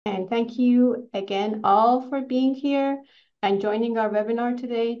and thank you again all for being here and joining our webinar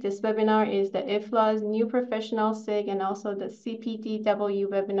today. This webinar is the IFLA's New Professional SIG and also the CPDW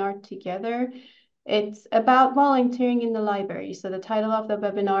webinar together. It's about volunteering in the library. So the title of the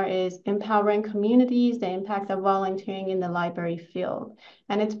webinar is Empowering Communities, the Impact of Volunteering in the Library Field.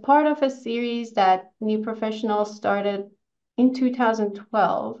 And it's part of a series that New Professionals started in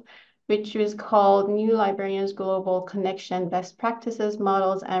 2012, which was called New Librarians Global Connection, Best Practices,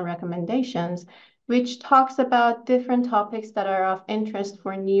 Models, and Recommendations, which talks about different topics that are of interest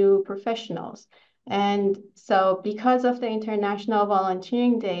for new professionals. And so because of the International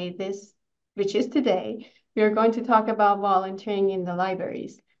Volunteering Day, which is today, we are going to talk about volunteering in the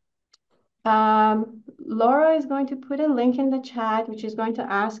libraries. Laura is going to put a link in the chat, which is going to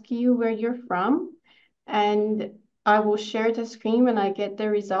ask you where you're from. And I will share the screen when I get the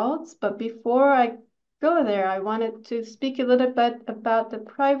results. But before I go there, I wanted to speak a little bit about the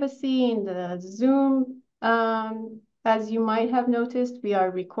privacy in the Zoom. As you might have noticed, we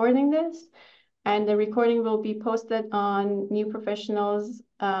are recording this, and the recording will be posted on New Professionals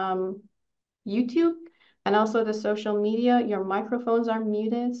YouTube and also the social media. Your microphones are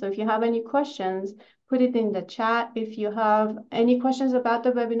muted. So if you have any questions, put it in the chat. If you have any questions about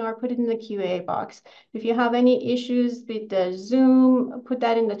the webinar, put it in the QA box. If you have any issues with the Zoom, put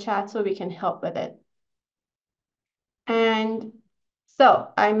that in the chat so we can help with it. And so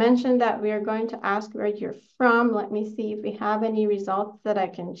I mentioned that we are going to ask where you're from. Let me see if we have any results that I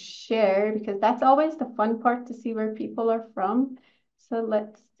can share, because that's always the fun part, to see where people are from. So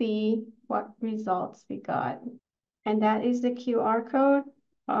let's see what results we got. And that is the QR code.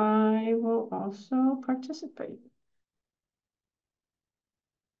 I will also participate.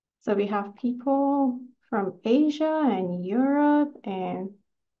 So we have people from Asia and Europe and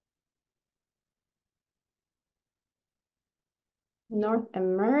North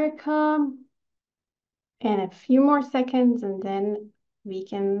America. And a few more seconds, and then we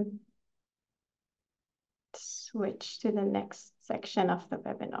can switch to the next section of the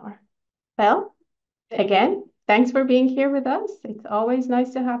webinar. Well, again, thanks for being here with us. It's always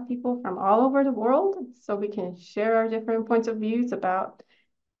nice to have people from all over the world so we can share our different points of views about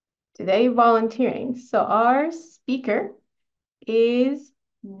today volunteering. So our speaker is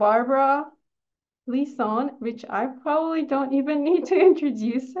Barbara Lisson, which I probably don't even need to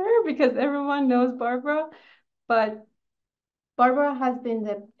introduce her because everyone knows Barbara, but Barbara has been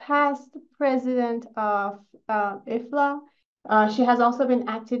the past president of IFLA. She has also been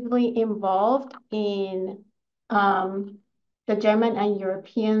actively involved in the German and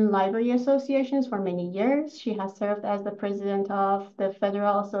European Library Associations for many years. She has served as the president of the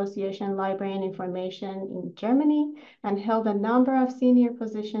Federal Association Library and Information in Germany and held a number of senior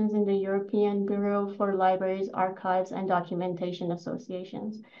positions in the European Bureau for Libraries, Archives, and Documentation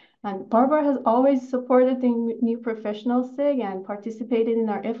Associations. And Barbara has always supported the New Professional SIG and participated in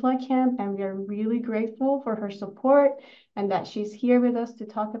our IFLA camp, and we are really grateful for her support and that she's here with us to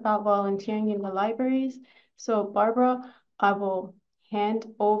talk about volunteering in the libraries. So Barbara, I will hand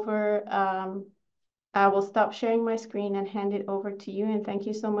over, I will stop sharing my screen and hand it over to you, and thank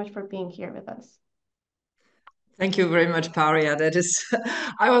you so much for being here with us. Thank you very much, Paria. That is,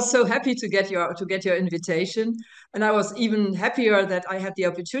 I was so happy to get your invitation, and I was even happier that I had the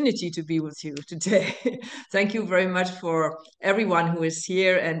opportunity to be with you today. Thank you very much for everyone who is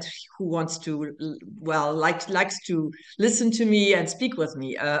here and who wants to, well, likes to listen to me and speak with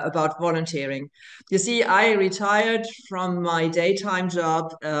me about volunteering. You see, I retired from my daytime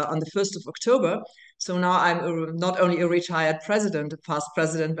job on the 1st of October. So now I'm not only a retired president, a past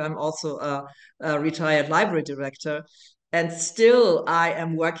president, but I'm also a retired library director. And still I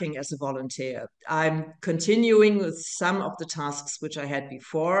am working as a volunteer. I'm continuing with some of the tasks which I had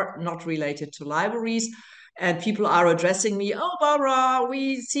before, not related to libraries. And people are addressing me, oh, Barbara,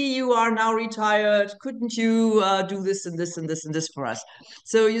 we see you are now retired. Couldn't you do this and this and this and this for us?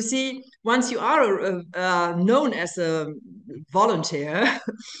 So you see, once you are known as a volunteer,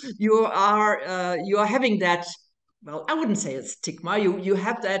 you are having that, well, I wouldn't say a stigma. You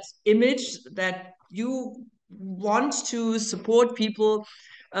have that image that you want to support people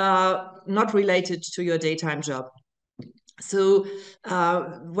not related to your daytime job. So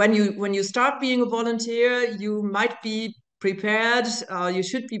when you start being a volunteer, you might be prepared, you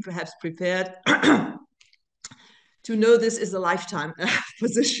should be perhaps prepared to know this is a lifetime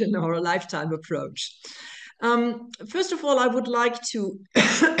position or a lifetime approach. First of all, I would like to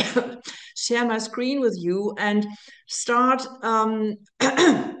share my screen with you and start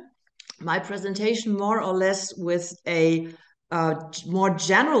my presentation more or less with a more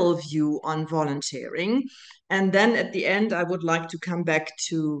general view on volunteering. And then at the end, I would like to come back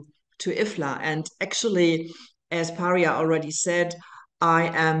to IFLA. And actually, as Paria already said, I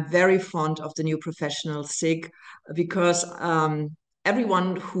am very fond of the new professional SIG because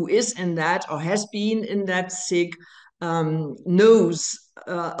everyone who is in that or has been in that SIG knows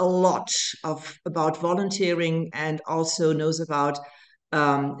a lot about volunteering and also knows about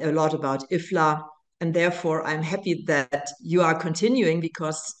a lot about IFLA. And therefore, I'm happy that you are continuing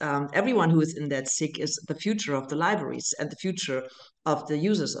because everyone who is in that SIG is the future of the libraries and the future of the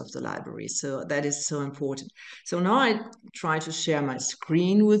users of the libraries. So that is so important. So now I try to share my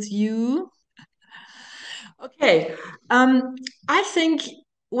screen with you. Okay. I think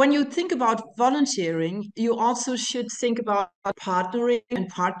when you think about volunteering, you also should think about partnering and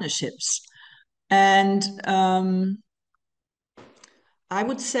partnerships. And I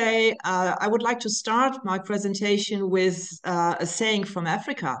would say I would like to start my presentation with a saying from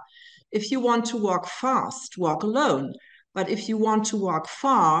Africa. If you want to walk fast, walk alone. But if you want to walk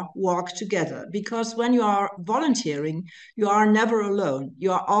far, walk together. Because when you are volunteering, you are never alone.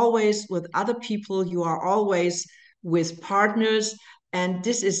 You are always with other people. You are always with partners. And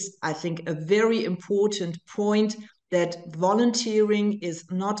this is, I think, a very important point that volunteering is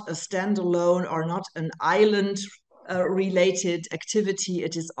not a standalone or not an island related activity.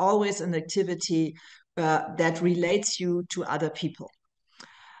 It is always an activity that relates you to other people.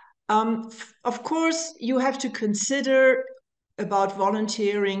 Of course, you have to consider about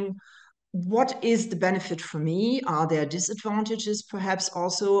volunteering. What is the benefit for me? Are there disadvantages perhaps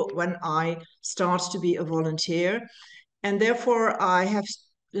also when I start to be a volunteer? And therefore, I have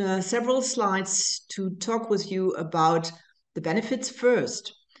several slides to talk with you about the benefits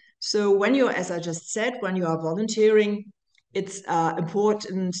first. So when you're, as I just said, when you are volunteering, it's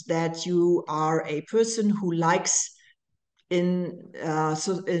important that you are a person who likes who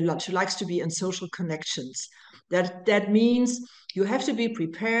likes to be in social connections. That means you have to be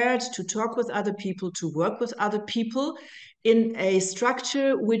prepared to talk with other people, to work with other people in a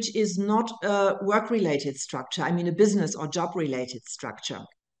structure which is not a work-related structure. I mean, a business or job-related structure.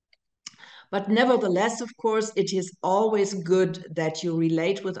 But nevertheless, of course, it is always good that you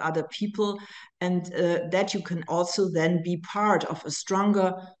relate with other people and that you can also then be part of a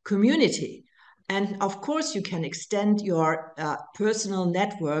stronger community. And of course, you can extend your personal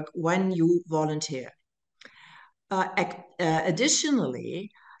network when you volunteer.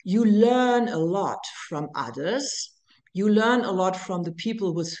 Additionally, you learn a lot from others. You learn a lot from the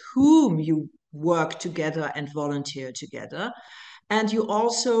people with whom you work together and volunteer together. And you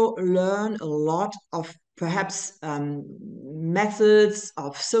also learn a lot of perhaps methods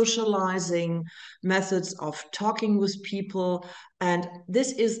of socializing, methods of talking with people. And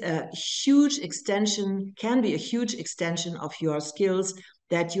this is a huge extension, can be a huge extension of your skills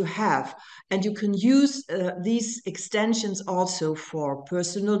that you have. And you can use these extensions also for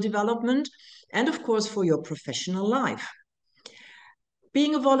personal development and, of course, for your professional life.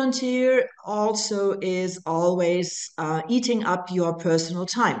 Being a volunteer also is always eating up your personal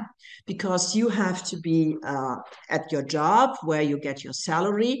time because you have to be at your job where you get your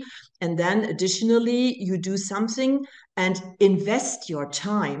salary. And then additionally, you do something and invest your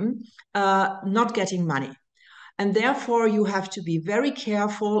time not getting money. And therefore, you have to be very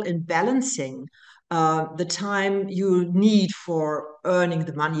careful in balancing the time you need for earning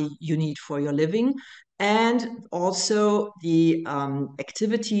the money you need for your living and also the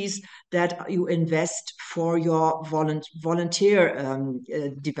activities that you invest for your volunteer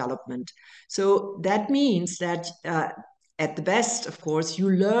development. So that means that at the best, of course, you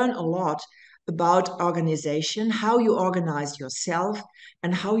learn a lot about organization, how you organize yourself,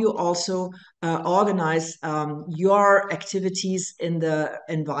 and how you also organize your activities in the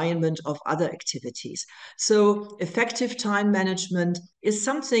environment of other activities. So effective time management is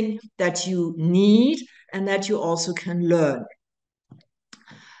something that you need and that you also can learn.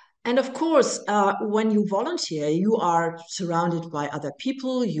 And of course, when you volunteer, you are surrounded by other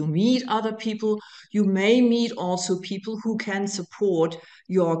people, you meet other people, you may meet also people who can support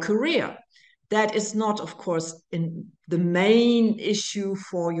your career. That is not, of course, in the main issue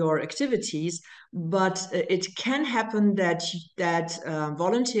for your activities, but it can happen that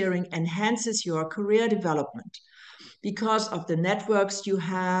volunteering enhances your career development because of the networks you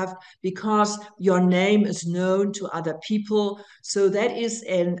have, because your name is known to other people. So that is,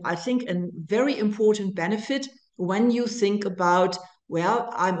 I think, a very important benefit when you think about, well,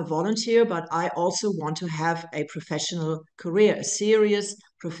 I'm a volunteer, but I also want to have a professional career, a serious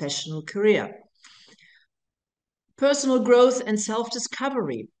professional career. Personal growth and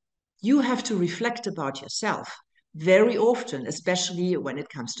self-discovery. You have to reflect about yourself. very often, especially when it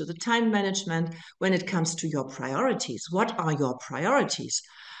comes to the time management, when it comes to your priorities. What are your priorities?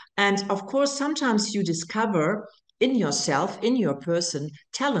 And of course, sometimes you discover in yourself, in your person,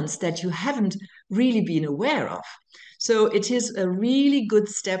 talents that you haven't really been aware of. So it is a really good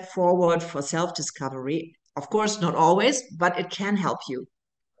step forward for self-discovery. Of course, not always, but it can help you.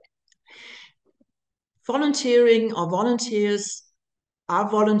 Volunteering or volunteers are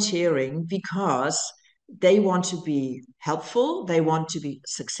volunteering because they want to be helpful, they want to be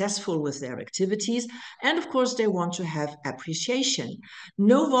successful with their activities, and of course, they want to have appreciation.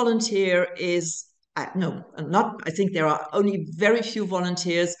 No volunteer is, no, not, I think there are only very few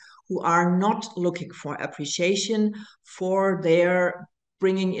volunteers who are not looking for appreciation for their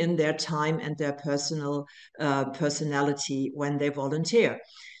bringing in their time and their personality when they volunteer.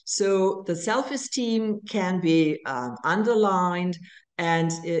 So the self-esteem can be underlined,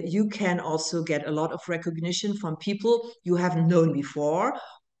 and you can also get a lot of recognition from people you haven't known before,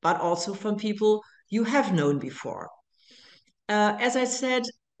 but also from people you have known before. As I said,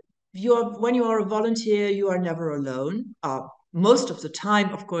 when you are a volunteer, you are never alone. Most of the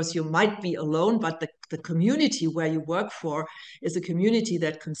time, of course, you might be alone, but the community where you work for is a community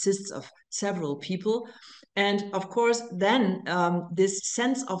that consists of several people. And of course, then this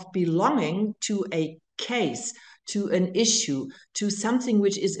sense of belonging to a case, to an issue, to something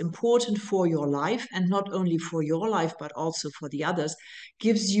which is important for your life, and not only for your life, but also for the others,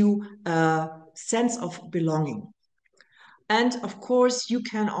 gives you a sense of belonging. And of course, you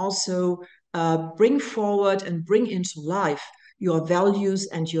can also bring forward and bring into life your values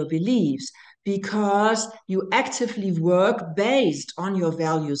and your beliefs, because you actively work based on your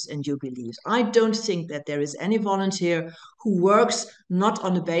values and your beliefs. I don't think that there is any volunteer who works not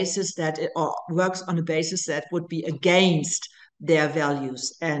on a basis that, or works on a basis that would be against their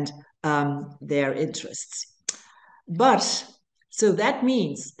values and their interests. But so that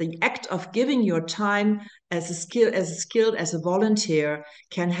means the act of giving your time as a volunteer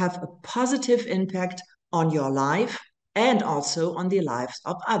can have a positive impact on your life and also on the lives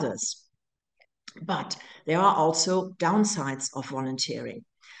of others. But there are also downsides of volunteering.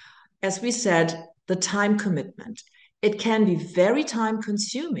 As we said, the time commitment. It can be very time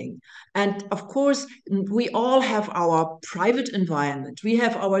consuming. And of course, we all have our private environment. We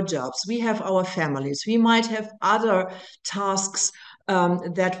have our jobs. We have our families. We might have other tasks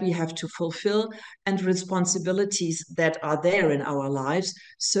that we have to fulfill and responsibilities that are there in our lives.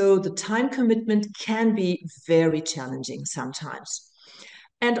 So the time commitment can be very challenging sometimes.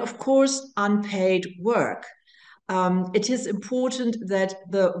 And of course, unpaid work. It is important that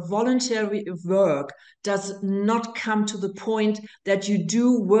the voluntary work does not come to the point that you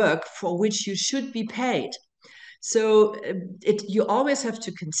do work for which you should be paid. So you always have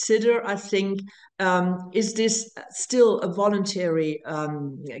to consider, I think, is this still a voluntary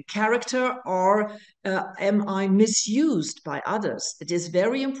character, or am I misused by others? It is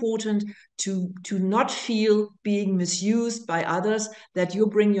very important to not feel being misused by others, that you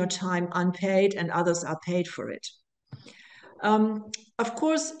bring your time unpaid and others are paid for it. Of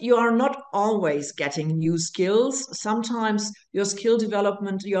course, you are not always getting new skills. Sometimes your skill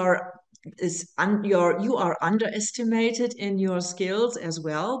development, you are underestimated in your skills as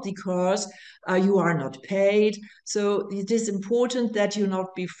well, because you are not paid. So it is important that you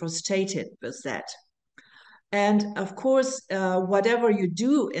not be frustrated with that. And of course, whatever you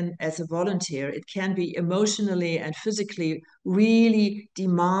do as a volunteer, it can be emotionally and physically really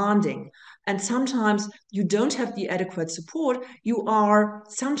demanding. And sometimes you don't have the adequate support. You are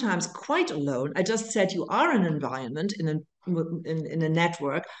sometimes quite alone. I just said you are in an environment, in a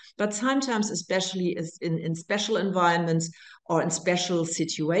network, but sometimes, especially in special environments or in special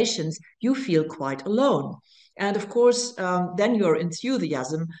situations, you feel quite alone. And of course, then your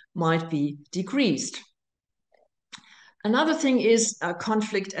enthusiasm might be decreased. Another thing is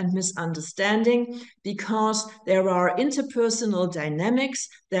conflict and misunderstanding, because there are interpersonal dynamics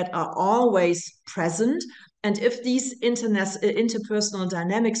that are always present. And if these interpersonal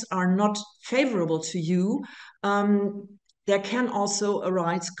dynamics are not favorable to you, there can also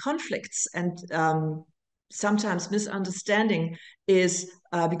arise conflicts, and sometimes misunderstanding is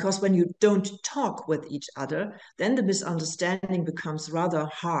because when you don't talk with each other, then the misunderstanding becomes rather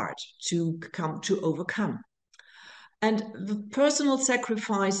hard to overcome. And the personal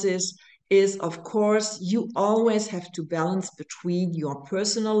sacrifices is, of course, you always have to balance between your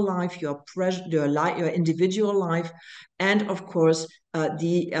personal life, your individual life, and of course,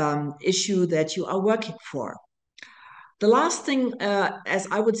 the issue that you are working for. The last thing, as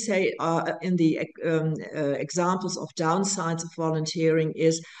I would say in the examples of downsides of volunteering,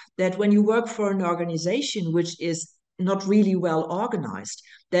 is that when you work for an organization which is not really well organized,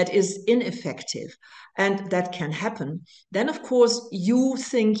 that is ineffective, and that can happen, then of course you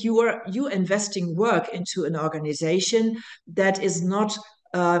think you investing work into an organization that is not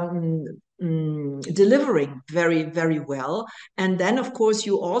delivering very, very well. And then, of course,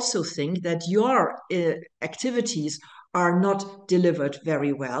 you also think that your activities are not delivered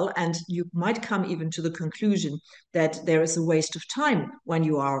very well. And you might come even to the conclusion that there is a waste of time when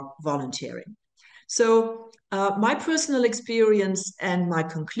you are volunteering. So my personal experience and my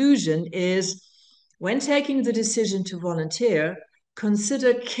conclusion is, when taking the decision to volunteer,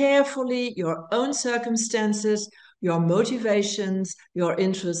 consider carefully your own circumstances, your motivations, your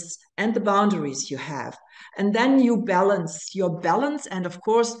interests, and the boundaries you have. And then you balance your balance. And of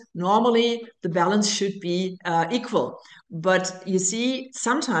course, normally the balance should be equal. But you see,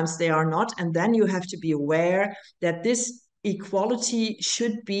 sometimes they are not. And then you have to be aware that this equality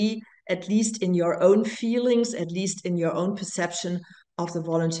should be, at least in your own feelings, at least in your own perception of the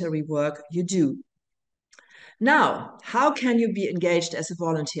voluntary work you do. Now, how can you be engaged as a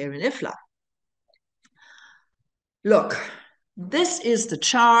volunteer in IFLA? Look, this is the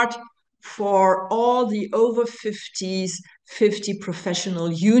chart for all the over 50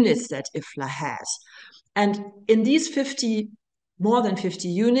 professional units that IFLA has. And in these more than 50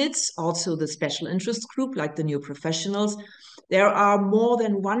 units, also the special interest group, like the new professionals, there are more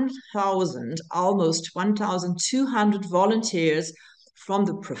than 1,000, almost 1,200 volunteers from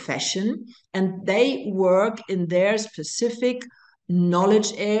the profession, and they work in their specific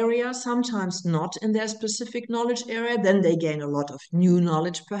knowledge area, sometimes not in their specific knowledge area. Then they gain a lot of new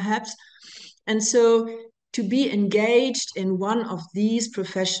knowledge, perhaps. And so to be engaged in one of these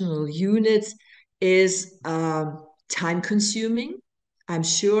professional units is time consuming. I'm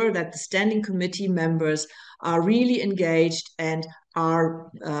sure that the standing committee members are really engaged and are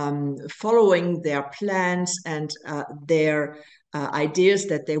following their plans and their ideas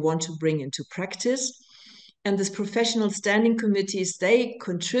that they want to bring into practice. And these professional standing committees, they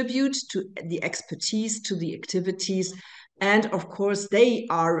contribute to the expertise, to the activities, and of course, they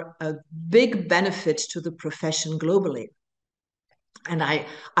are a big benefit to the profession globally. And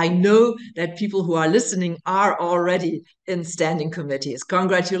I know that people who are listening are already in standing committees.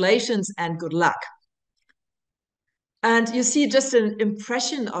 Congratulations and good luck. And you see just an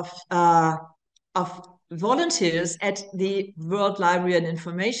impression of volunteers at the World Library and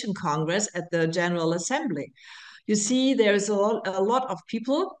Information Congress at the General Assembly. You see there's a lot of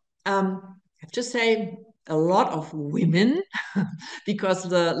people, I have to say a lot of women, because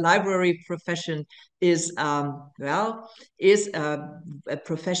the library profession is, is a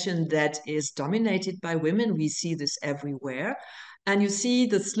profession that is dominated by women. We see this everywhere. And you see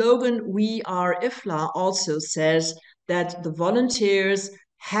the slogan, "We are IFLA," also says that the volunteers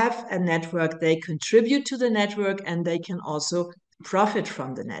have a network, they contribute to the network, and they can also profit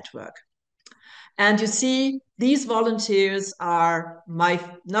from the network. And you see, these volunteers are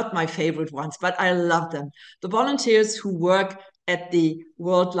not my favorite ones, but I love them. The volunteers who work at the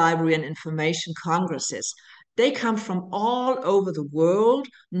World Library and Information Congresses. They come from all over the world,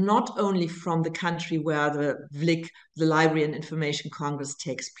 not only from the country where the VLIC, the Library and Information Congress,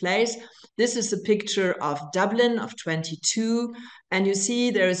 takes place. This is a picture of Dublin of 22. And you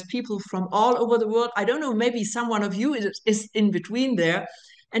see there's people from all over the world. I don't know, maybe someone of you is in between there.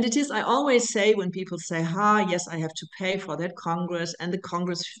 And it is, I always say when people say, yes, I have to pay for that Congress and the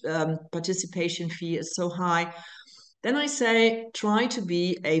Congress participation fee is so high. Then I say, try to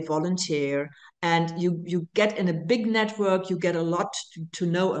be a volunteer, and you get in a big network, you get a lot to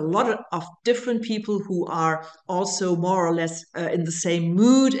know a lot of different people who are also more or less in the same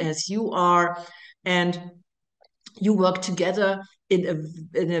mood as you are. And you work together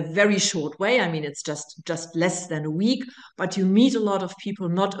in a very short way. I mean, it's just less than a week, but you meet a lot of people,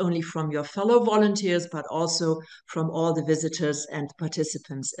 not only from your fellow volunteers, but also from all the visitors and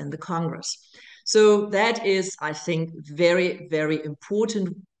participants in the Congress. So that is, I think, very, very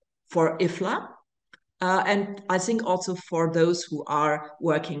important for IFLA. And I think also for those who are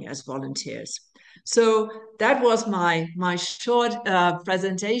working as volunteers. So that was my short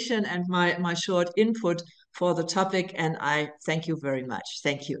presentation and my short input for the topic, and I thank you very much.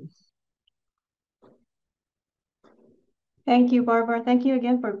 Thank you. Thank you, Barbara. Thank you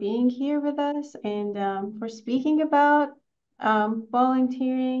again for being here with us and for speaking about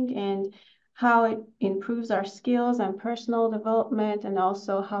volunteering and how it improves our skills and personal development, and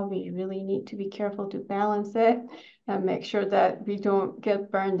also how we really need to be careful to balance it and make sure that we don't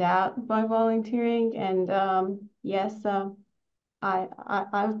get burned out by volunteering. And Yes,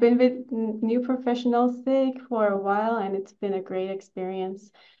 I've been with New Professional SIG for a while, and it's been a great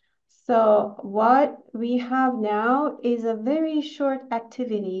experience. So what we have now is a very short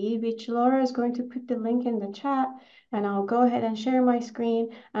activity, which Laura is going to put the link in the chat, and I'll go ahead and share my screen.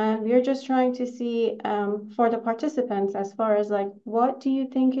 And we're just trying to see for the participants, as far as like, what do you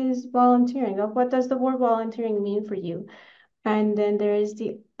think is volunteering? Or what does the word volunteering mean for you? And then there is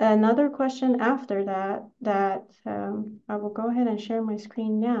another question after that I will go ahead and share my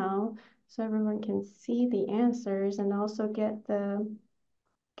screen now so everyone can see the answers and also get the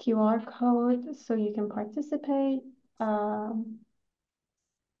QR code so you can participate. And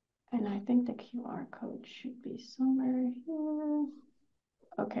I think the QR code should be somewhere here.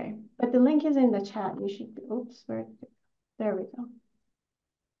 Okay, but the link is in the chat. You should be, oops, there we go.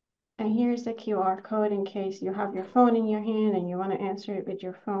 And here's the QR code in case you have your phone in your hand and you want to answer it with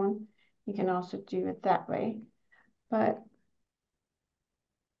your phone. You can also do it that way. But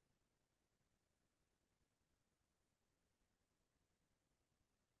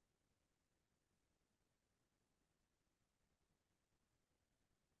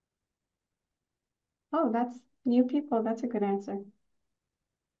oh, that's new people. That's a good answer.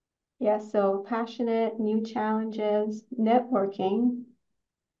 Yeah, so passionate, new challenges, networking,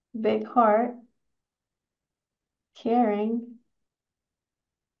 big heart, caring,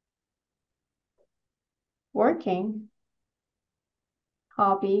 working,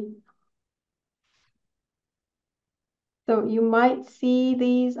 hobby. So you might see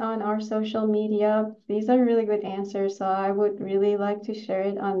these on our social media. These are really good answers. So I would really like to share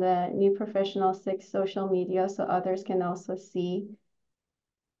it on the New Professional 6 social media so others can also see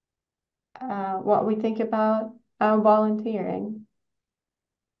what we think about volunteering.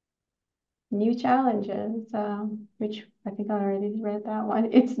 New challenges, which I think I already read that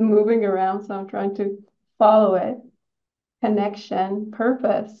one. It's moving around, so I'm trying to follow it. Connection,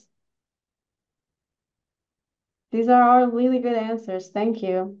 purpose. These are all really good answers. Thank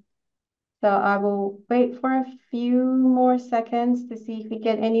you. So I will wait for a few more seconds to see if we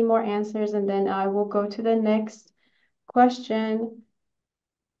get any more answers, and then I will go to the next question.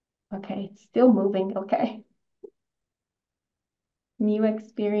 Okay, it's still moving. Okay. New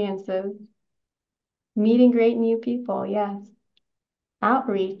experiences. Meeting great new people. Yes.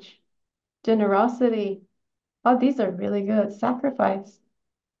 Outreach. Generosity. Oh, these are really good. Sacrifice.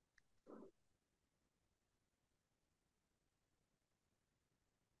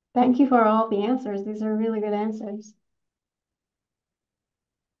 Thank you for all the answers. These are really good answers.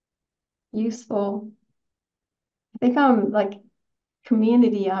 Useful. I think I'm like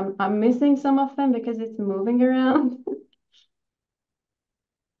community. I'm missing some of them because it's moving around.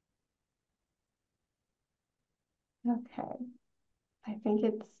 Okay. I think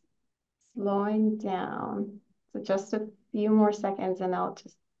it's slowing down. So just a few more seconds and I'll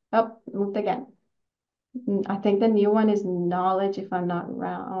just, oh, moved again. I think the new one is knowledge, if I'm not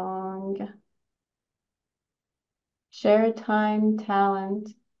wrong. Share time, talent,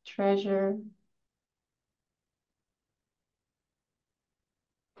 treasure.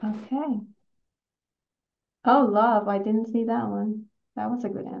 Okay. Oh, love. I didn't see that one. That was a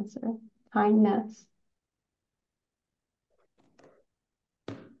good answer. Kindness.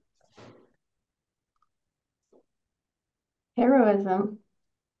 Heroism.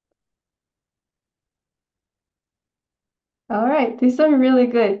 All right, these are really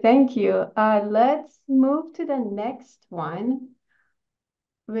good. Thank you. Let's move to the next one,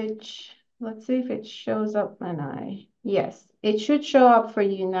 which let's see if it shows up when yes, it should show up for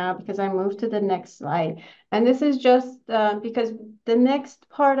you now because I moved to the next slide. And this is just because the next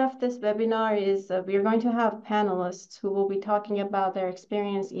part of this webinar is we're going to have panelists who will be talking about their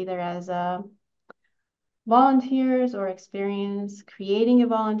experience either as volunteers or experience creating a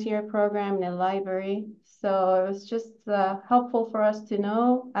volunteer program in a library. So it was just helpful for us to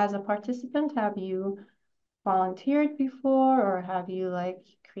know as a participant, have you volunteered before or have you like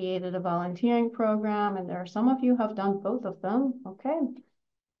created a volunteering program? And there are some of you have done both of them. Okay.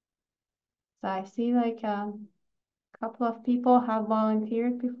 So I see like a couple of people have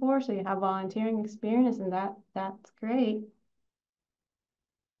volunteered before, so you have volunteering experience and that's great.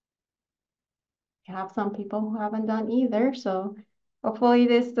 You have some people who haven't done either, so hopefully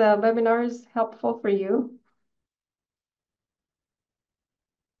this webinar is helpful for you.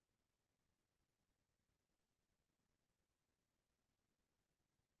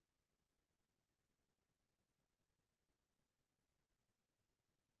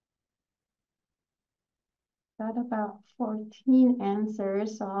 Got about 14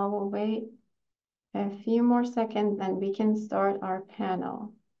 answers, so I will wait a few more seconds and we can start our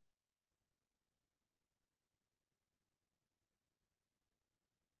panel.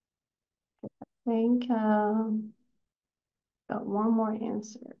 think got one more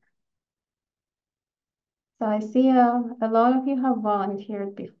answer. So I see a lot of you have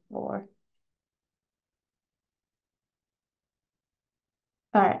volunteered before.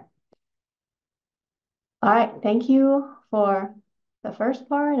 All right. All right. Thank you for the first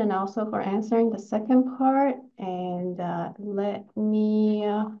part and also for answering the second part. And let me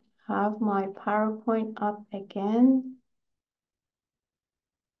have my PowerPoint up again.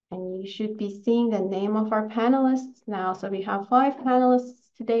 And you should be seeing the name of our panelists now. So we have 5 panelists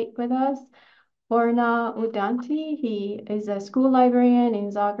to date with us. Borna Udanti, he is a school librarian in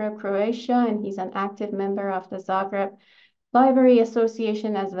Zagreb, Croatia, and he's an active member of the Zagreb Library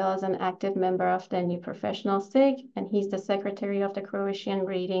Association, as well as an active member of the New Professional SIG, and he's the secretary of the Croatian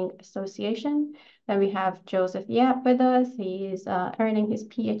Reading Association. Then we have Joseph Yap with us. He is earning his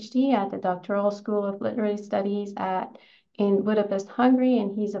PhD at the Doctoral School of Literary Studies in Budapest, Hungary,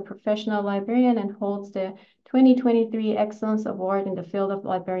 and he's a professional librarian and holds the 2023 Excellence Award in the field of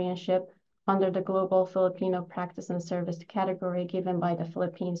librarianship under the Global Filipino Practice and Service category given by the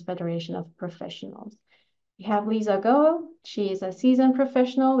Philippines Federation of Professionals. We have Lisa Go. She is a seasoned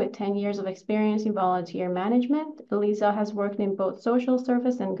professional with 10 years of experience in volunteer management. Lisa has worked in both social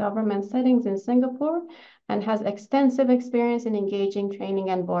service and government settings in Singapore and has extensive experience in engaging, training,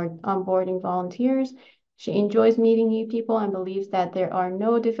 and onboarding volunteers. She enjoys meeting new people and believes that there are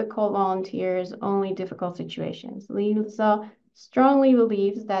no difficult volunteers, only difficult situations. Lisa strongly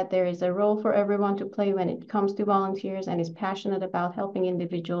believes that there is a role for everyone to play when it comes to volunteers and is passionate about helping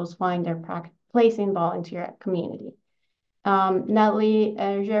individuals find their place in volunteer community. Natalie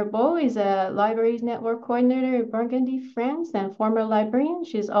Gerbeau is a Libraries Network Coordinator in Burgundy, France, and former librarian.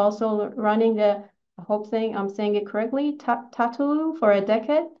 She's also running the, I hope I'm saying it correctly, Tatulu for a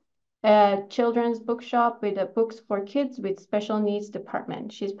decade, a children's bookshop with books for kids with special needs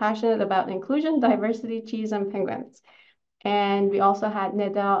department. She's passionate about inclusion, diversity, cheese, and penguins. And we also had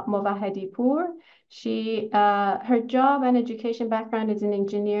Neda Movahedipur. Her job and education background is in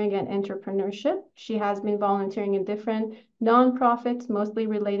engineering and entrepreneurship. She has been volunteering in different nonprofits, mostly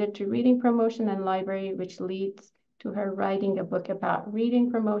related to reading promotion and library, which leads to her writing a book about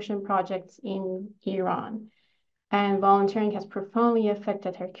reading promotion projects in Iran. And volunteering has profoundly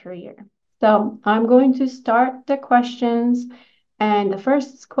affected her career. So I'm going to start the questions. And the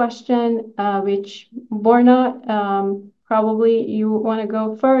first question, which Borna, probably you want to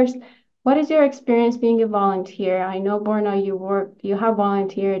go first. What is your experience being a volunteer? I know, Borna, you have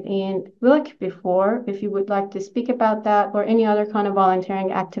volunteered in WILC before. If you would like to speak about that or any other kind of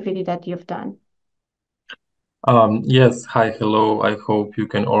volunteering activity that you've done. Yes, hi, hello. I hope you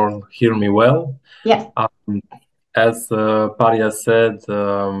can all hear me well. Yes. As Paria said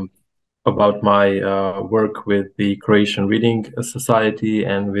about my work with the Croatian Reading Society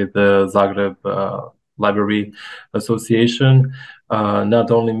and with the Zagreb Library Association,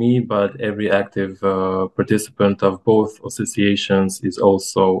 not only me, but every active participant of both associations is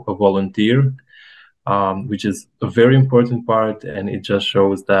also a volunteer. Which is a very important part, and it just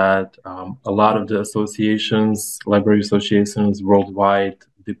shows that a lot of the associations, library associations worldwide,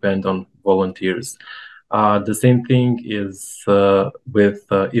 depend on volunteers. The same thing is with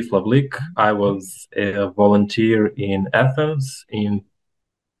IFLA. I was a volunteer in Athens in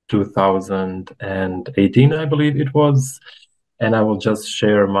 2018, I believe it was, and I will just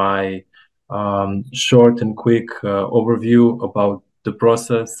share my short and quick overview about the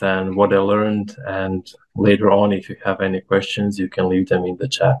process and what I learned. And later on, if you have any questions, you can leave them in the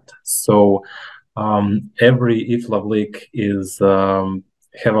chat. So every IFLA is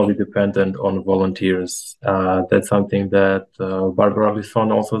heavily dependent on volunteers. That's something that Barbara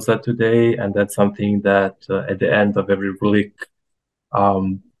Lisson also said today, and that's something that at the end of every week,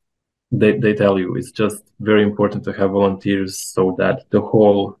 they tell you it's just very important to have volunteers so that the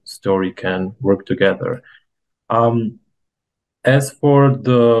whole story can work together. As for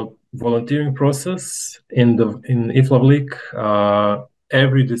the volunteering process in IFLA,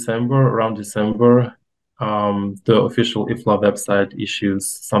 every December, around December, the official IFLA website issues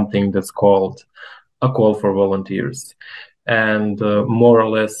something that's called a call for volunteers. And more or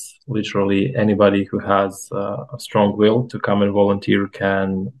less, literally, anybody who has a strong will to come and volunteer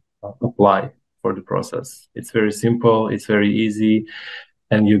can apply for the process. It's very simple, it's very easy,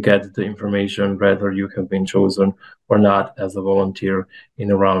 and you get the information whether you have been chosen or not as a volunteer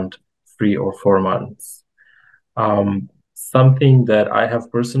in around 3 or 4 months. Something that I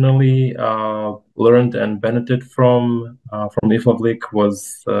have personally learned and benefited from IFLA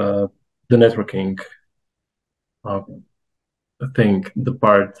was the networking thing, the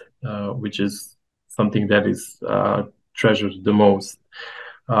part which is something that is treasured the most.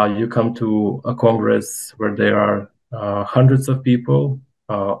 You come to a congress where there are hundreds of people,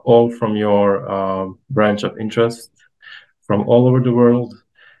 all from your branch of interest, from all over the world,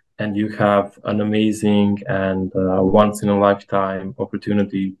 and you have an amazing and once-in-a-lifetime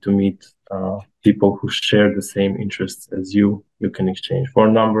opportunity to meet people who share the same interests as you. You can exchange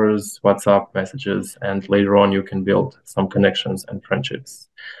phone numbers, WhatsApp messages, and later on you can build some connections and friendships.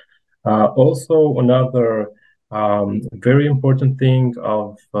 Also, another very important thing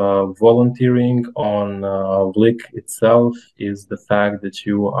of volunteering on VLIC itself is the fact that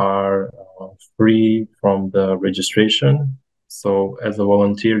you are free from the registration. So as a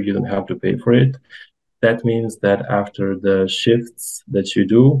volunteer, you don't have to pay for it. That means that after the shifts that you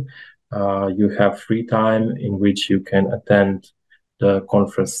do, you have free time in which you can attend the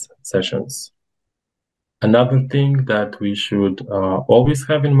conference sessions. Another thing that we should always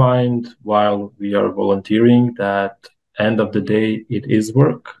have in mind while we are volunteering, that end of the day, it is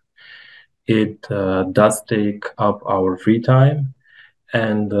work. It does take up our free time.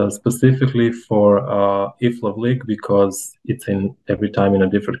 And specifically for IFLA VLIC, because it's in every time in a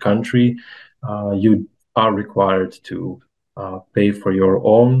different country, you are required to pay for your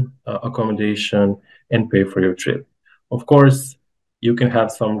own accommodation and pay for your trip. Of course, you can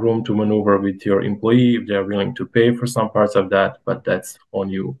have some room to maneuver with your employee if they're willing to pay for some parts of that, but that's on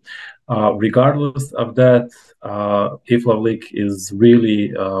you. Regardless of that, IFLA VLIC is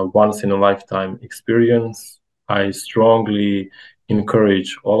really a once-in-a-lifetime experience. I strongly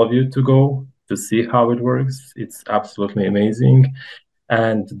encourage all of you to go to see how it works. It's absolutely amazing.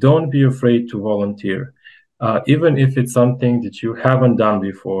 And don't be afraid to volunteer. Even if it's something that you haven't done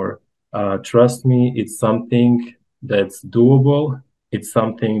before, trust me, it's something that's doable. It's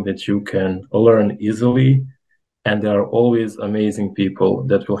something that you can learn easily. And there are always amazing people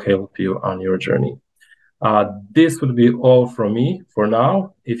that will help you on your journey. This would be all from me for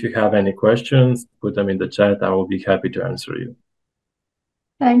now. If you have any questions, put them in the chat. I will be happy to answer you.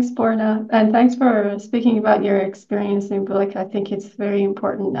 Thanks, Borna, and thanks for speaking about your experience in Bulik. I think it's very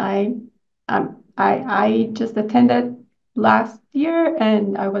important. I just attended last year,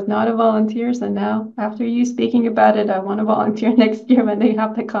 and I was not a volunteer. So now, after you speaking about it, I want to volunteer next year when they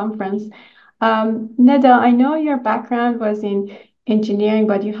have the conference. Neda, I know your background was in engineering,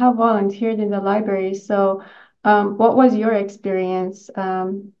 but you have volunteered in the library. So, what was your experience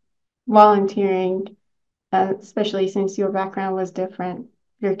volunteering, especially since your background was different?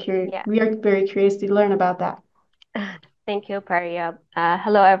 Yeah. We are very curious to learn about that. Thank you, Paria.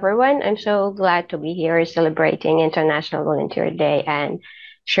 Hello, everyone. I'm so glad to be here celebrating International Volunteer Day and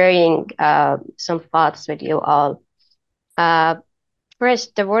sharing some thoughts with you all.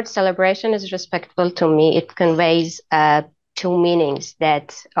 First, the word celebration is respectful to me. It conveys two meanings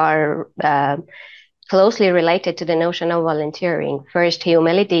that are closely related to the notion of volunteering. First,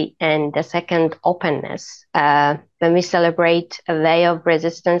 humility, and the second, openness. When we celebrate a way of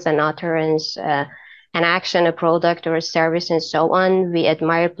resistance, an utterance, an action, a product, or a service, and so on, we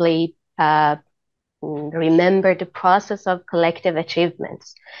admirably remember the process of collective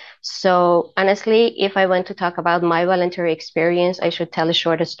achievements. So honestly, if I want to talk about my voluntary experience, I should tell a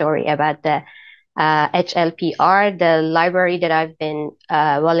short story about the HLPR, the library that I've been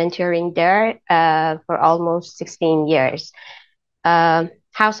volunteering there for almost 16 years.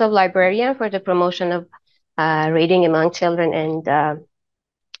 House of Librarian for the promotion of reading among children and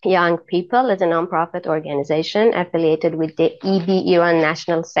young people is a nonprofit organization affiliated with the EB Iran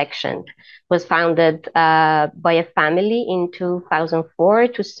National Section. Was founded by a family in 2004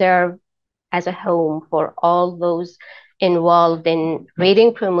 to serve as a home for all those involved in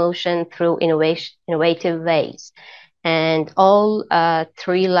reading promotion through innovative ways. And all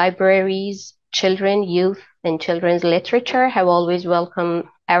three libraries, children, youth, and children's literature, have always welcomed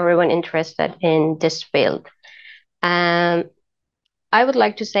everyone interested in this field. I would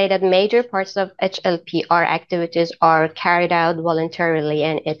like to say that major parts of HLPR activities are carried out voluntarily,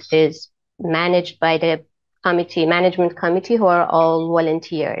 and it is managed by the management committee, who are all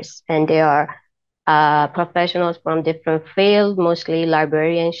volunteers, and they are professionals from different fields, mostly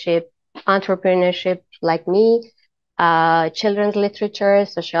librarianship, entrepreneurship, like me, children's literature,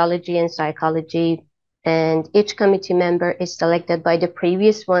 sociology, and psychology. And each committee member is selected by the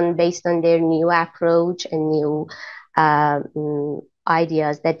previous one based on their new approach and new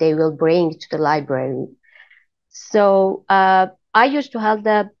ideas that they will bring to the library. So I used to help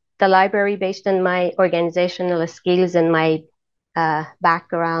the library based on my organizational skills and my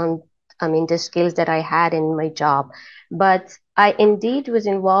background. I mean, the skills that I had in my job. But I indeed was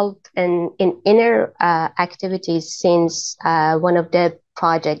involved in inner activities since one of the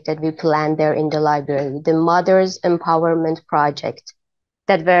projects that we planned there in the library, the Mothers Empowerment Project.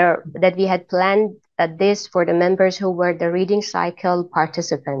 that we had planned this for the members who were the reading cycle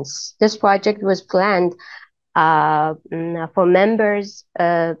participants. This project was planned for members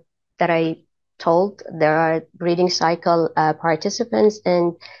that I told there are reading cycle participants,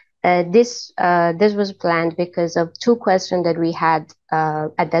 and this was planned because of two questions that we had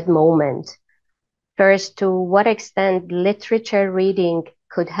at that moment. First, to what extent literature reading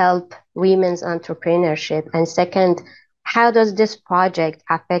could help women's entrepreneurship, and second, how does this project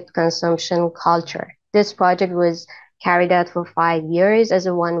affect consumption culture? This project was carried out for 5 years as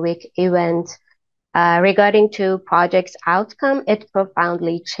a one-week event. Regarding to project's outcome, it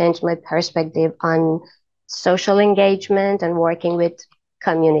profoundly changed my perspective on social engagement and working with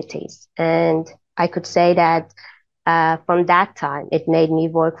communities. And I could say that from that time, it made me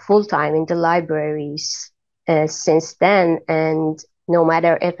work full-time in the libraries since then. And no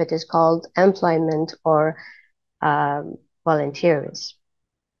matter if it is called employment or volunteers.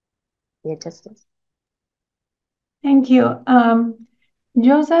 Yeah, Justice. Thank you.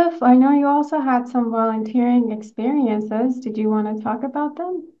 Joseph, I know you also had some volunteering experiences. Did you want to talk about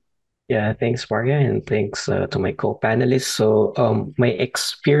them? Yeah, thanks, Maria, and thanks to my co-panelists. So, my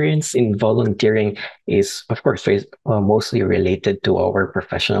experience in volunteering is, of course, mostly related to our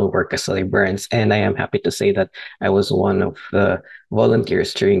professional work as librarians, and I am happy to say that I was one of the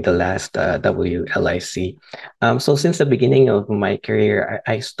volunteers during the last WLIC. So, since the beginning of my career,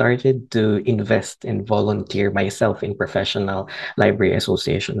 I started to invest and volunteer myself in professional library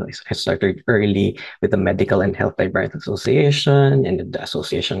association. I started early with the Medical and Health Librarians Association and the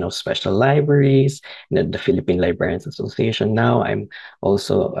Association of Special Libraries and the Philippine Librarians Association. Now I'm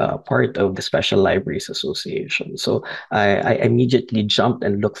also part of the Special Libraries Association. So I immediately jumped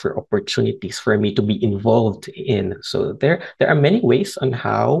and looked for opportunities for me to be involved in. So there are many ways on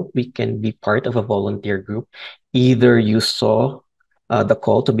how we can be part of a volunteer group. Either you saw the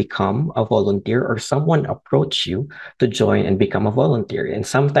call to become a volunteer, or someone approach you to join and become a volunteer. And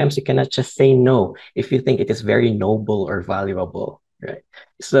sometimes you cannot just say no if you think it is very noble or valuable, right?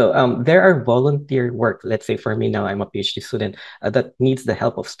 So there are volunteer work. Let's say for me now, I'm a PhD student that needs the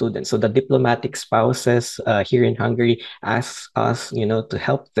help of students. So the diplomatic spouses here in Hungary ask us, to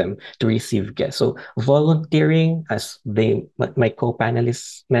help them to receive guests. So volunteering, as my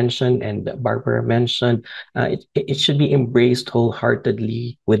co-panelists mentioned and Barbara mentioned, it should be embraced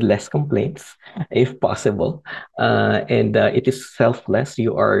wholeheartedly with less complaints, if possible. And it is selfless.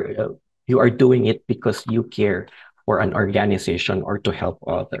 You are doing it because you care for an organization or to help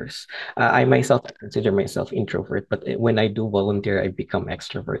others. I myself consider myself introvert, but when I do volunteer, I become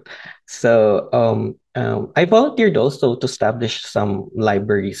extrovert. So I volunteered also to establish some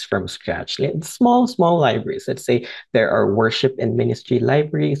libraries from scratch, small libraries. Let's say there are worship and ministry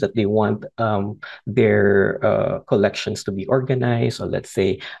libraries that they want their collections to be organized, or let's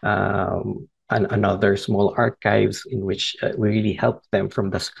say another small archives in which we really help them from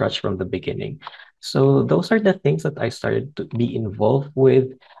the scratch from the beginning. So those are the things that I started to be involved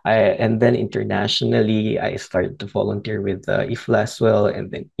with. And then internationally, I started to volunteer with IFLA as well,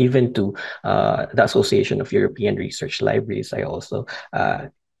 and then even to the Association of European Research Libraries.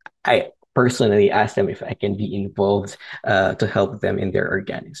 I personally asked them if I can be involved to help them in their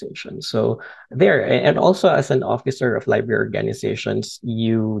organization. So there, and also as an officer of library organizations,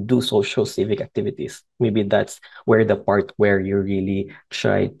 you do social civic activities. Maybe that's where the part where you really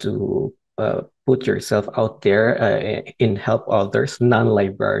try to put yourself out there in help others,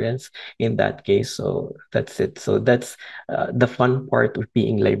 non-librarians in that case. So that's it. So that's the fun part of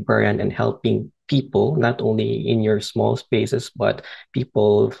being librarian and helping people, not only in your small spaces, but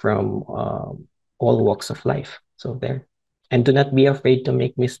people from all walks of life. So there. And do not be afraid to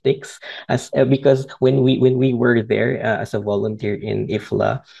make mistakes, because when we were there as a volunteer in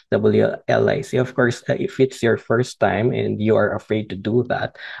IFLA WLIC, of course, if it's your first time and you are afraid to do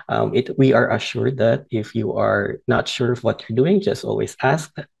that, we are assured that if you are not sure of what you're doing, just always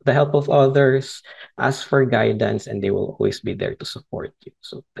ask the help of others, ask for guidance, and they will always be there to support you.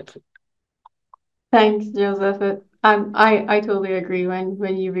 So that's it. Thanks, Joseph. I totally agree.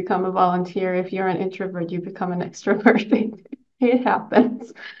 When you become a volunteer, if you're an introvert, you become an extrovert. It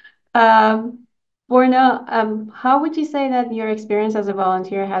happens. Borna, how would you say that your experience as a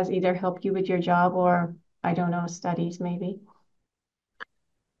volunteer has either helped you with your job or, I don't know, studies maybe?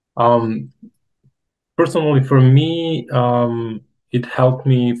 Personally, for me, it helped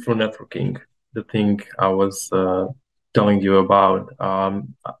me for networking, the thing I was telling you about.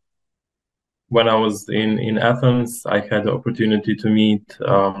 When I was in Athens, I had the opportunity to meet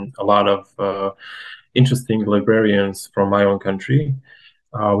a lot of interesting librarians from my own country.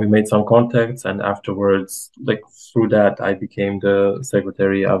 we made some contacts, and afterwards, like through that, I became the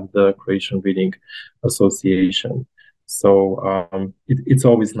secretary of the Croatian Reading Association. So it's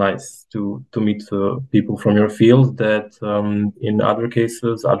always nice to meet people from your field that in other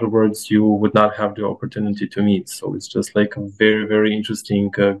cases, other words, you would not have the opportunity to meet. So it's just like a very, very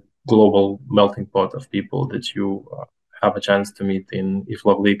interesting global melting pot of people that you have a chance to meet in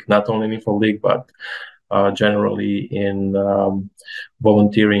IFLA League, not only in IFLA League, but generally in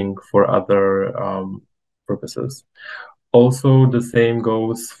volunteering for other purposes. Also, the same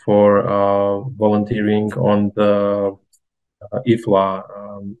goes for volunteering on the IFLA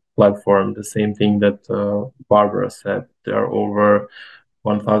platform. The same thing that Barbara said. There are over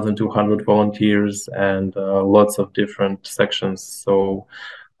 1,200 volunteers and lots of different sections. So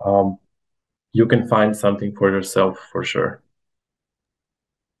you can find something for yourself for sure.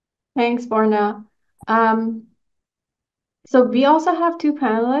 Thanks, Borna. So we also have two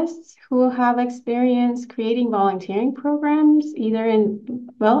panelists who have experience creating volunteering programs, either in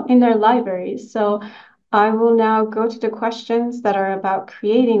their libraries. So I will now go to the questions that are about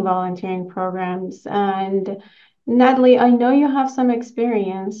creating volunteering programs. And Natalie, I know you have some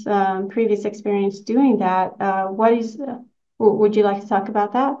experience, previous experience doing that. Would you like to talk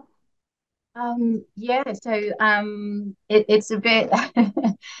about that? Yeah, so it's a bit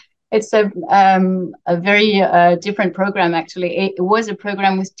it's a very different program actually. It was a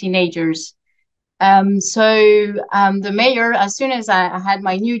program with teenagers. The mayor, as soon as I had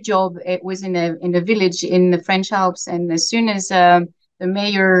my new job, it was in a village in the French Alps, and as soon as the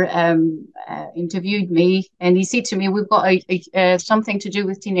mayor interviewed me, and he said to me, "We've got something to do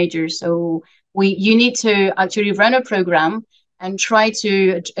with teenagers, so you need to actually run a program and try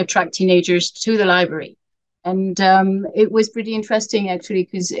to attract teenagers to the library." And it was pretty interesting actually,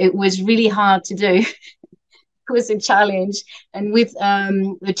 because it was really hard to do. It was a challenge. And with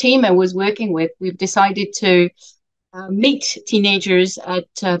the team I was working with, we've decided to meet teenagers at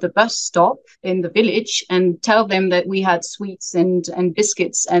the bus stop in the village and tell them that we had sweets and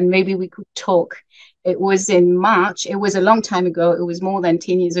biscuits and maybe we could talk. It was in March. It was a long time ago. It was more than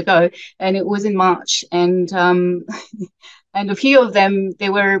 10 years ago. And it was in March. And and a few of them, they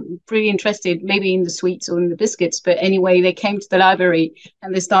were pretty interested, maybe in the sweets or in the biscuits. But anyway, they came to the library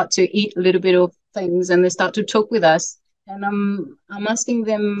and they start to eat a little bit of things and they start to talk with us. And I'm asking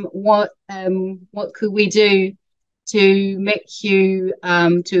them what could we do to make you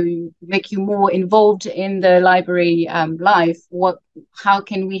more involved in the library life? How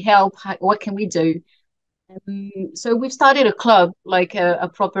can we help? What can we do? So we've started a club, like a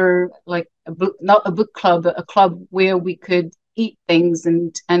proper, like a book, not a book club, but a club where we could eat things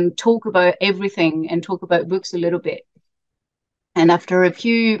and talk about everything and talk about books a little bit. And after a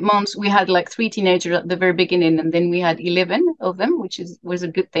few months, we had like 3 teenagers at the very beginning, and then we had 11 of them, which was a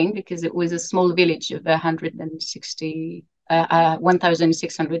good thing because it was a small village of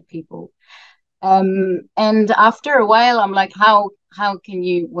 1,600 people. And after a while, I'm like, how can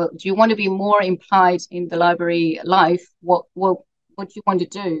you? Well, do you want to be more implied in the library life? What do you want to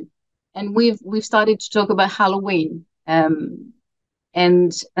do? And we've started to talk about Halloween. And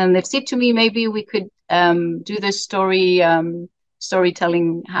they've said to me, maybe we could do this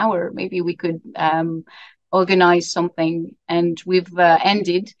storytelling hour. Maybe we could organize something. And we've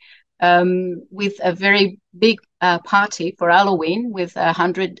ended with a very big party for Halloween with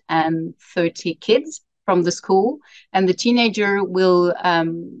 130 kids from the school, and the teenager will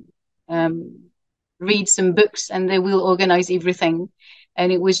read some books and they will organize everything.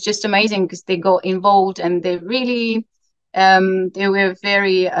 And it was just amazing because they got involved and they really they were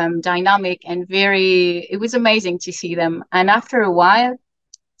very dynamic and it was amazing to see them. And after a while,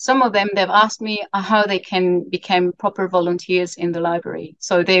 some of them, they've asked me how they can become proper volunteers in the library.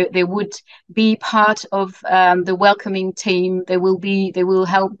 So they would be part of the welcoming team. They will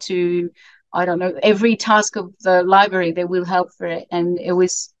help to, I don't know, every task of the library, they will help for it. And it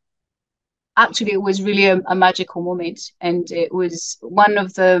was really a magical moment. And it was one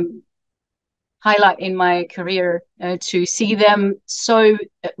of the highlight in my career to see them so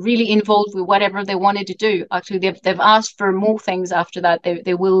really involved with whatever they wanted to do. Actually, they've asked for more things after that.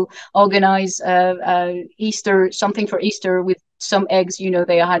 They will organize Easter, something for Easter with some eggs.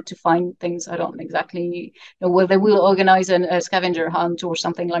 They had to find things. I don't exactly know. Well, they will organize a scavenger hunt or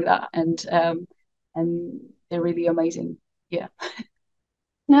something like that. And they're really amazing. Yeah.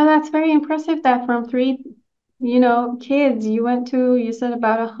 No, that's very impressive that from 3 kids, you said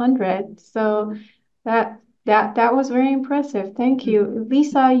about 100. So that was very impressive. Thank you.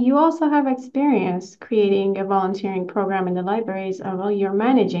 Lisa, you also have experience creating a volunteering program in the libraries. Well, you're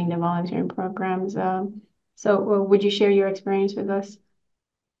managing the volunteering programs. So would you share your experience with us?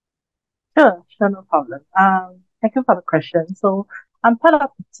 Sure, no problem. Thank you for the question. So I'm part of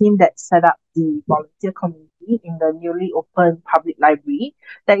the team that set up the volunteer community in the newly opened public library.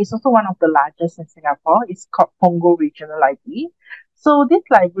 That is also one of the largest in Singapore. It's called Punggol Regional Library. So this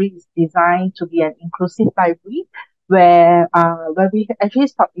library is designed to be an inclusive library where we actually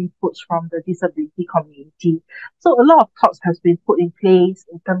sought inputs from the disability community. So a lot of thoughts has been put in place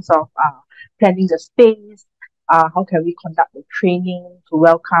in terms of planning the space, how can we conduct the training to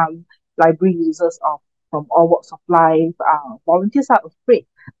welcome library users from all walks of life. Volunteers are afraid.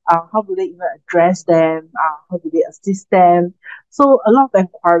 How do they even address them? How do they assist them? So a lot of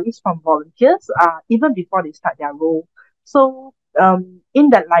inquiries from volunteers even before they start their role. So in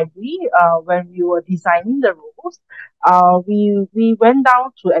that library, when we were designing the roles, we went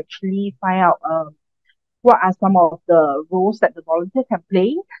down to actually find out what are some of the roles that the volunteer can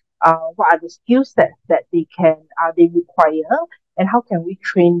play, what are the skills that they require, and how can we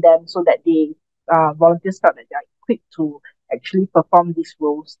train them so that they volunteers felt that they are equipped to actually perform these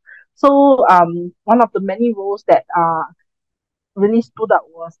roles. So one of the many roles that really stood out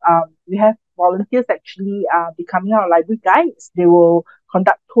was we have volunteers actually becoming our library guides. They will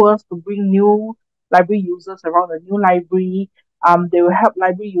conduct tours to bring new library users around the new library. They will help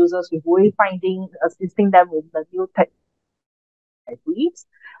library users with wayfinding, assisting them with the new tech libraries,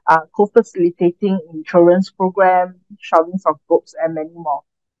 co-facilitating insurance program, shelvings of books, and many more.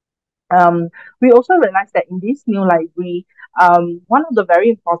 We also realized that in this new library, one of the very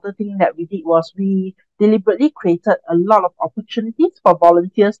important things that we did was we deliberately created a lot of opportunities for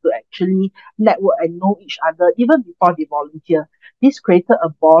volunteers to actually network and know each other even before they volunteer. This created a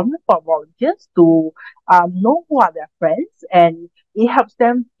bond for volunteers to know who are their friends, and it helps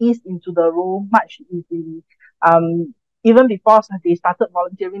them ease into the role much easily. Even before they started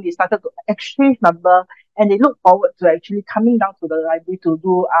volunteering, they started to exchange number, and they look forward to actually coming down to the library to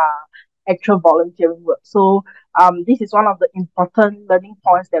do actual volunteering work. So this is one of the important learning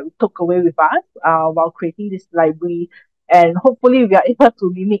points that we took away with us while creating this library, and hopefully we are able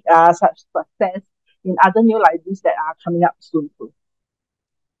to mimic such success in other new libraries that are coming up soon too.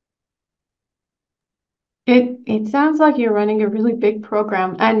 It sounds like you're running a really big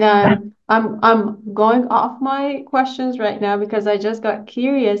program, and I'm going off my questions right now because I just got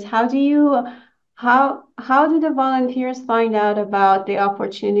curious. How do the volunteers find out about the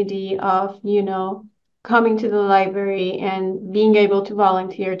opportunity of, coming to the library and being able to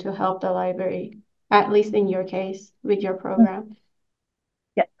volunteer to help the library, at least in your case with your program?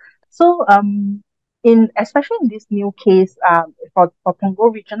 Yeah. So especially in this new case, for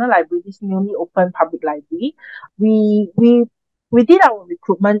Punggol Regional Library, this newly open public library, we did our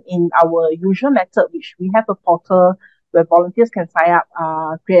recruitment in our usual method, which we have a portal where volunteers can sign up,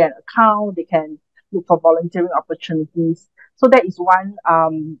 create an account, they can look for volunteering opportunities. So that is one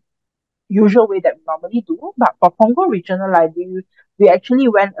usual way that we normally do. But for Punggol Regional Library, we actually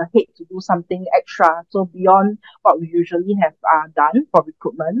went ahead to do something extra. So beyond what we usually have done for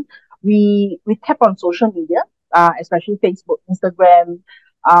recruitment, we tap on social media, especially Facebook, Instagram,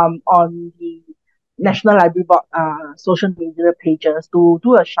 on the National Library Board social media pages to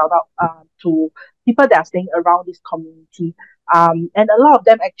do a shout out to people that are staying around this community. And a lot of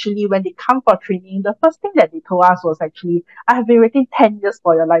them actually, when they come for training, the first thing that they told us was actually, I have been waiting 10 years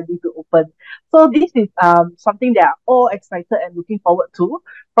for your library to open. So this is something they are all excited and looking forward to.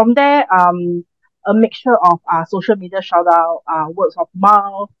 From there, a mixture of social media shout out, words of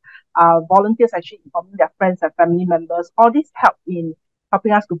mouth, volunteers actually informing their friends and family members. All this help in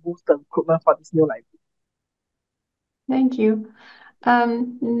helping us to boost the recruitment for this new library. Thank you.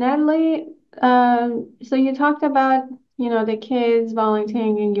 Natalie, so you talked about, the kids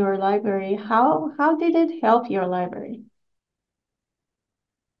volunteering in your library. How did it help your library?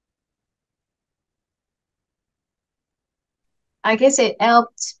 I guess it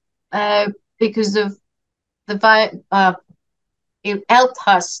helped because of it helped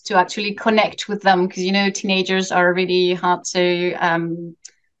us to actually connect with them, because teenagers are really hard to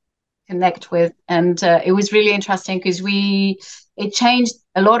connect with, and it was really interesting because it changed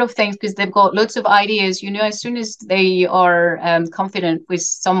a lot of things, because they've got lots of ideas. As soon as they are confident with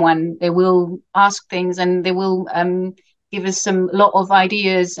someone, they will ask things, and they will give us a lot of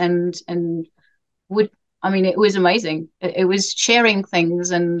ideas, and it was amazing. It was sharing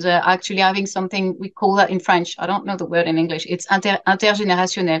things, and actually having something, we call that in French, I don't know the word in English, it's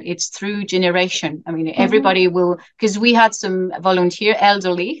intergénérationnel, it's through generation. Everybody will, because we had some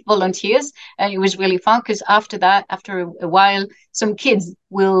elderly volunteers, and it was really fun, because after a while, some kids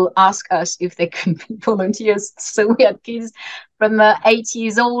will ask us if they can be volunteers. So we had kids from 8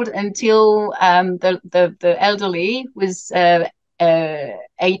 years old until the elderly was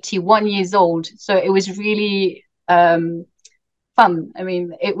 81 years old. So it was really fun. I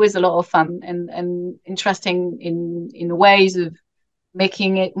mean, it was a lot of fun and interesting in ways of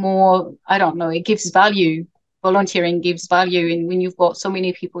making it more, I don't know, it gives value. Volunteering gives value. And when you've got so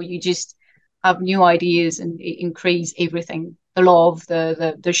many people, you just have new ideas and it increases everything. The love,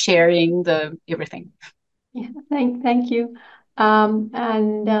 the sharing, the everything. Yeah, thank you. For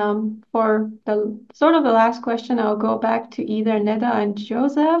the sort of the last question, I'll go back to either Neda and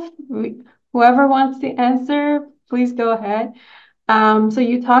Joseph. Whoever wants to answer, please go ahead. So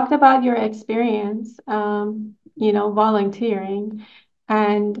you talked about your experience, volunteering,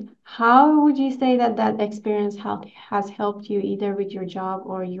 and how would you say that that experience has helped you either with your job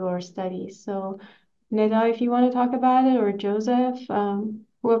or your studies? So, Neda, if you want to talk about it, or Joseph,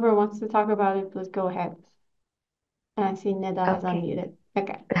 whoever wants to talk about it, please go ahead. And I see Neda has unmuted.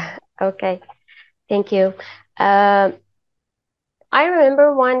 Okay. Okay. Thank you. I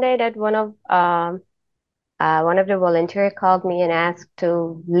remember one day that one of the volunteers called me and asked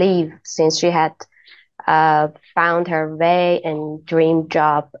to leave since she had found her way and dream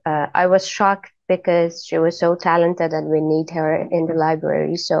job. I was shocked because she was so talented and we need her in the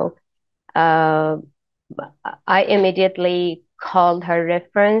library. So I immediately called her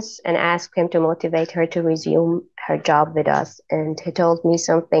reference and asked him to motivate her to resume her job with us. And he told me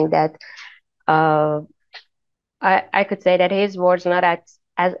something that I could say that his words not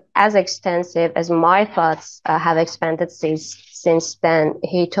as extensive as my thoughts have expanded since then.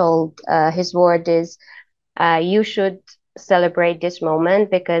 He told his word is, you should celebrate this moment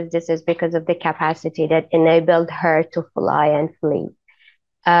because this is because of the capacity that enabled her to fly and flee.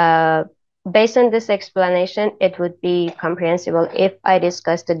 Based on this explanation, it would be comprehensible if I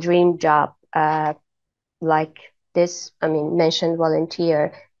discussed the dream job like this, mentioned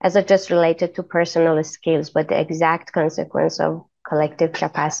volunteer, as it just related to personal skills, but the exact consequence of collective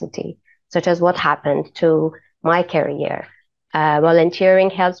capacity, such as what happened to my career. Volunteering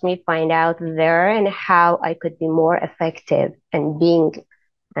helps me find out where and how I could be more effective and being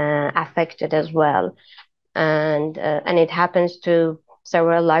affected as well. And it happens to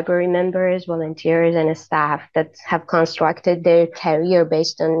several library members, volunteers, and staff that have constructed their career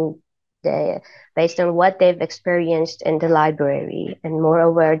based on what they've experienced in the library, and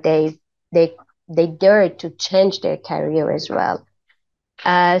moreover, they dared to change their career as well.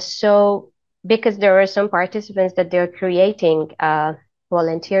 So because there are some participants that they're creating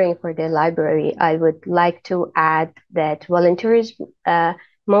volunteering for the library, I would like to add that volunteers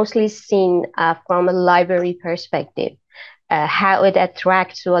mostly seen from a library perspective, how it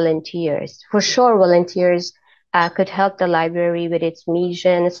attracts volunteers. For sure, volunteers could help the library with its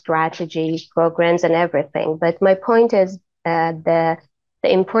mission, strategy, programs, and everything. But my point is the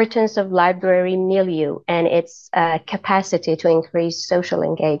importance of library milieu and its capacity to increase social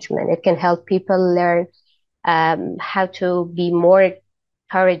engagement. It can help people learn how to be more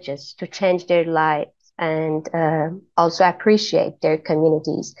courageous, to change their lives, and also appreciate their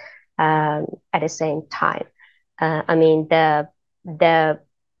communities at the same time.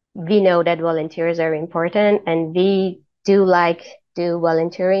 We know that volunteers are important, and we do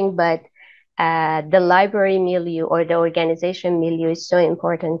volunteering, but the library milieu or the organization milieu is so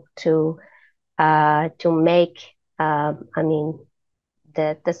important to make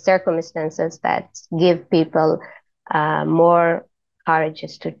the circumstances that give people more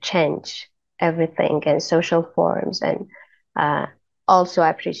courageous to change everything and social forms, and also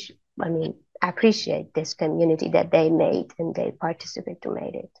appreciate this community that they made and they participate to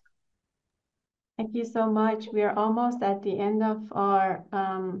make it. Thank you so much. We are almost at the end of our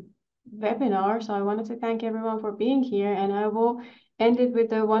webinar, so I wanted to thank everyone for being here, and I will end it with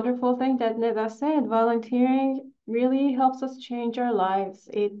the wonderful thing that Neda said. Volunteering really helps us change our lives.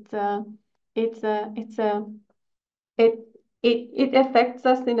 It affects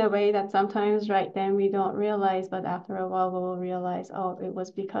us in a way that sometimes right then we don't realize, but after a while we will realize, oh, it was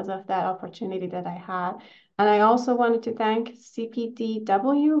because of that opportunity that I had. And I also wanted to thank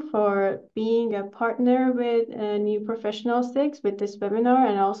CPDW for being a partner with New Professional 6 with this webinar,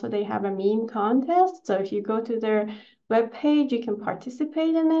 and also they have a meme contest. So if you go to their webpage, you can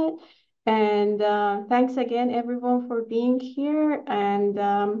participate in it. And thanks again, everyone, for being here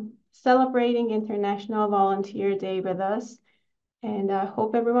and celebrating International Volunteer Day with us. And I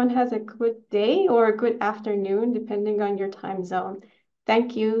hope everyone has a good day or a good afternoon, depending on your time zone.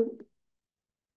 Thank you.